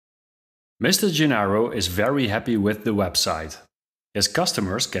Mr. Gennaro is very happy with the website. His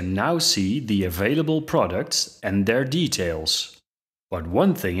customers can now see the available products and their details. But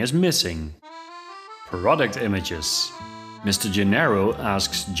one thing is missing: product images. Mr. Gennaro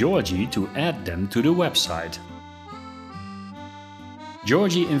asks Georgie to add them to the website.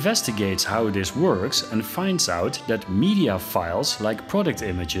 Georgie investigates how this works and finds out that media files like product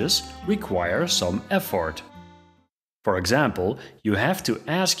images require some effort. For example, you have to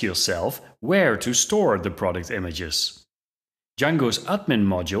ask yourself where to store the product images. Django's admin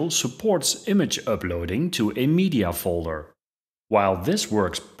module supports image uploading to a media folder. While this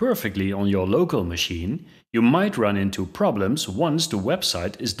works perfectly on your local machine, you might run into problems once the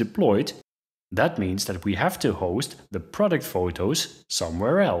website is deployed. That means that we have to host the product photos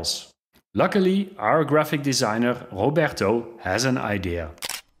somewhere else. Luckily, our graphic designer Roberto has an idea.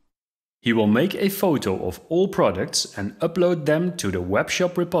 He will make a photo of all products and upload them to the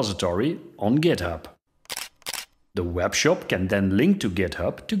webshop repository on GitHub. The webshop can then link to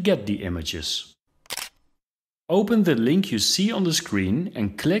GitHub to get the images. Open the link you see on the screen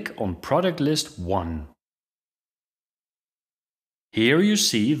and click on Product List 1. Here you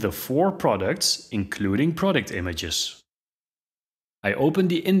see the 4 products, including product images. I open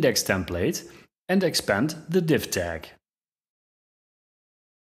the index template and expand the div tag.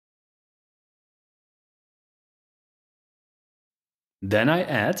 Then I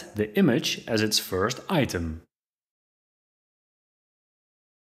add the image as its first item.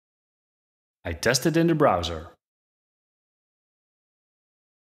 I test it in the browser.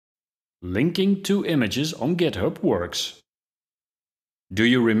 Linking 2 images on GitHub works. Do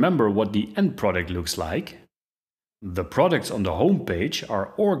you remember what the end product looks like? The products on the home page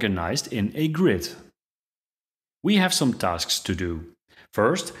are organized in a grid. We have some tasks to do.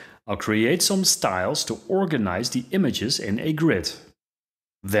 First, I'll create some styles to organize the images in a grid.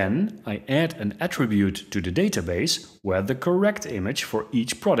 Then I add an attribute to the database where the correct image for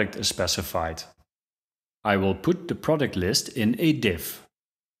each product is specified. I will put the product list in a div.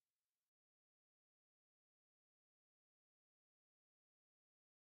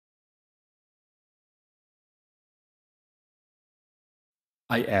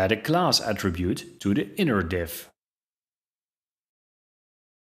 I add a class attribute to the inner div.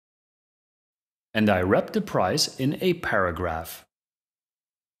 And I wrap the price in a paragraph.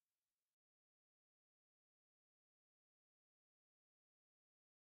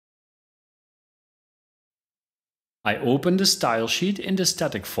 I open the style sheet in the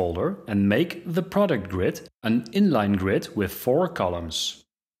static folder and make the product grid an inline grid with 4 columns.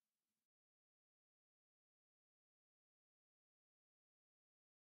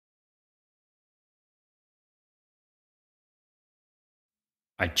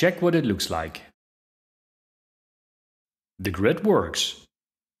 I check what it looks like. The grid works.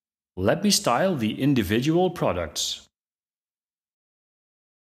 Let me style the individual products.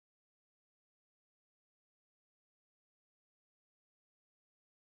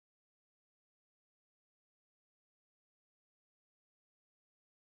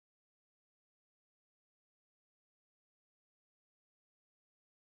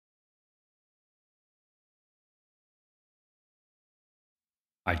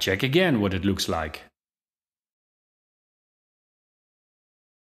 I check again what it looks like.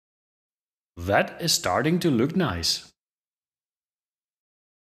 That is starting to look nice.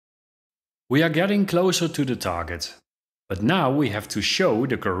 We are getting closer to the target, but now we have to show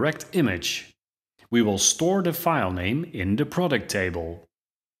the correct image. We will store the file name in the product table.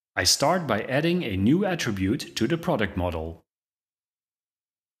 I start by adding a new attribute to the product model.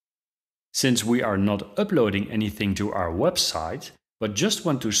 Since we are not uploading anything to our website, but just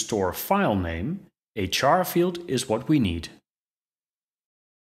want to store file name, a char field is what we need.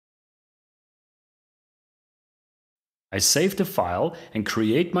 I save the file and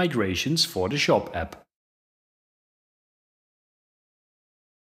create migrations for the shop app.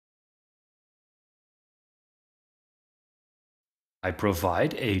 I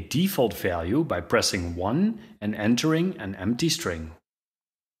provide a default value by pressing 1 and entering an empty string.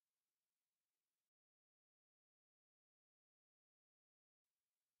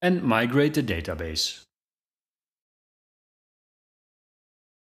 And migrate the database.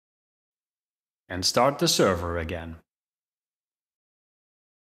 And start the server again.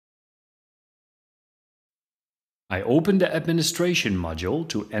 I open the administration module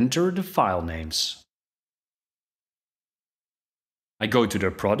to enter the file names. I go to the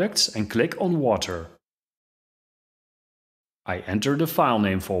products and click on water. I enter the file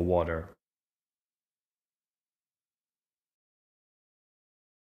name for water.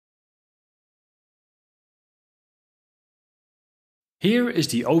 Here is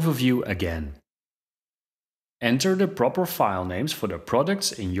the overview again. Enter the proper file names for the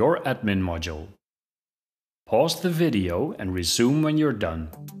products in your admin module. Pause the video and resume when you're done.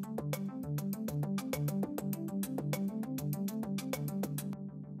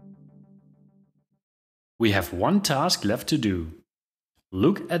 We have one task left to do.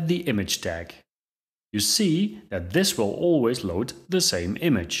 Look at the image tag. You see that this will always load the same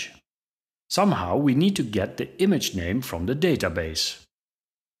image. Somehow we need to get the image name from the database.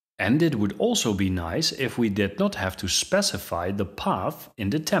 And it would also be nice if we did not have to specify the path in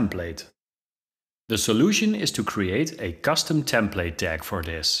the template. The solution is to create a custom template tag for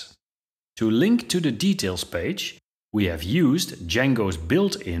this. To link to the details page, we have used Django's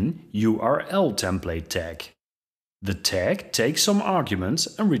built-in URL template tag. The tag takes some arguments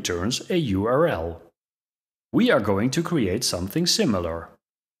and returns a URL. We are going to create something similar.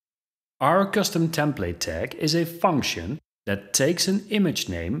 Our custom template tag is a function that takes an image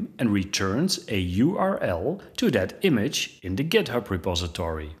name and returns a URL to that image in the GitHub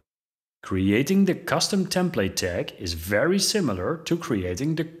repository. Creating the custom template tag is very similar to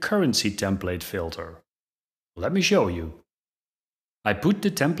creating the currency template filter. Let me show you. I put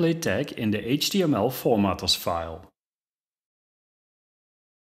the template tag in the HTML formatters file.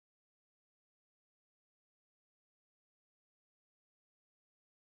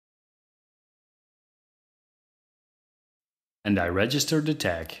 And I register the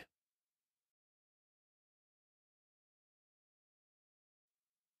tag.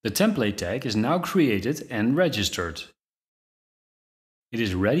 The template tag is now created and registered. It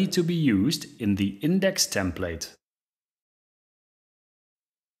is ready to be used in the index template.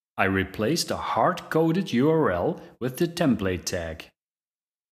 I replace the hard-coded URL with the template tag.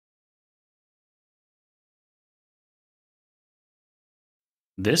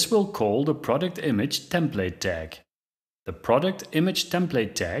 This will call the product image template tag. The product image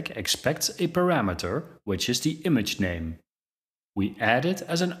template tag expects a parameter, which is the image name. We add it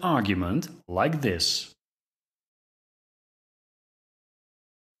as an argument like this.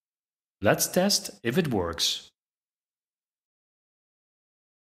 Let's test if it works.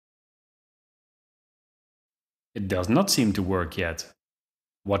 It does not seem to work yet.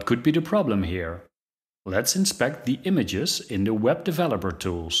 What could be the problem here? Let's inspect the images in the web developer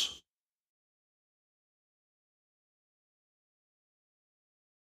tools.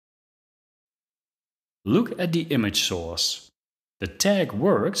 Look at the image source. The tag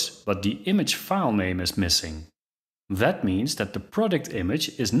works, but the image file name is missing. That means that the product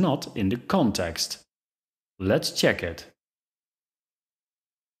image is not in the context. Let's check it.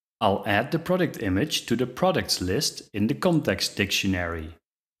 I'll add the product image to the products list in the context dictionary.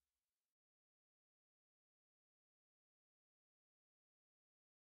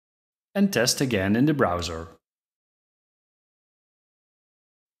 And test again in the browser.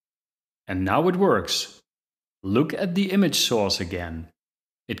 And now it works. Look at the image source again.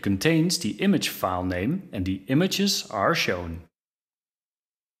 It contains the image file name and the images are shown.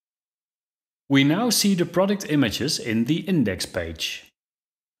 We now see the product images in the index page.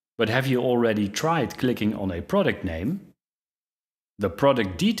 But have you already tried clicking on a product name? The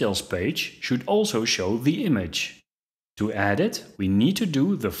product details page should also show the image. To add it, we need to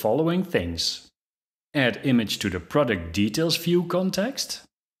do the following things. Add image to the product details view context.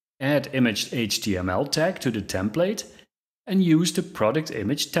 Add image HTML tag to the template and use the product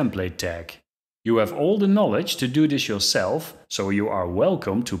image template tag. You have all the knowledge to do this yourself, so you are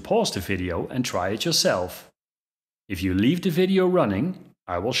welcome to pause the video and try it yourself. If you leave the video running,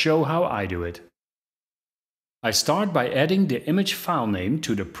 I will show how I do it. I start by adding the image file name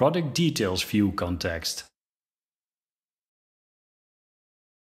to the product details view context.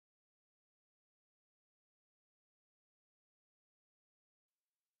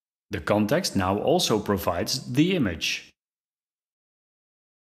 The context now also provides the image.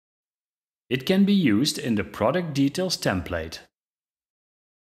 It can be used in the product details template.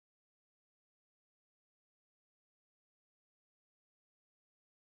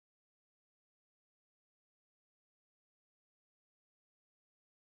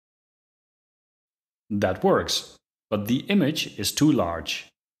 That works, but the image is too large.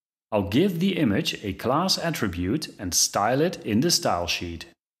 I'll give the image a class attribute and style it in the style sheet.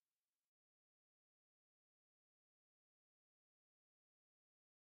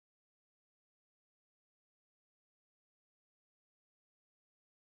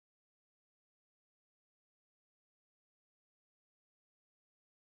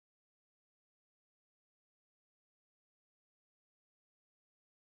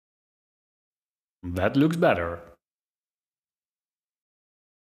 That looks better.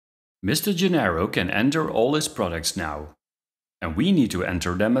 Mr. Gennaro can enter all his products now. and we need to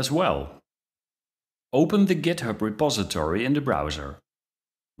enter them as well. Open the GitHub repository in the browser.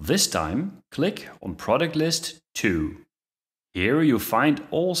 This time, click on Product List 2. Here you find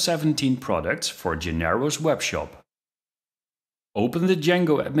all 17 products for Gennaro's webshop. Open the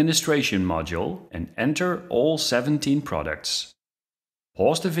Django administration module and enter all 17 products.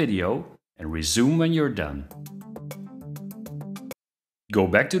 Pause the video and resume when you're done. Go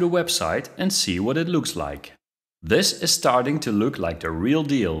back to the website and see what it looks like. This is starting to look like the real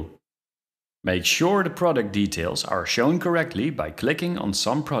deal. Make sure the product details are shown correctly by clicking on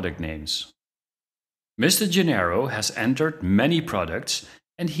some product names. Mr. Gennaro has entered many products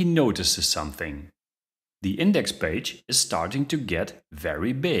and he notices something. The index page is starting to get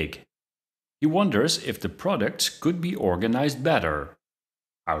very big. He wonders if the products could be organized better.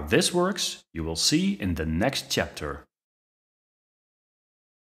 How this works, you will see in the next chapter.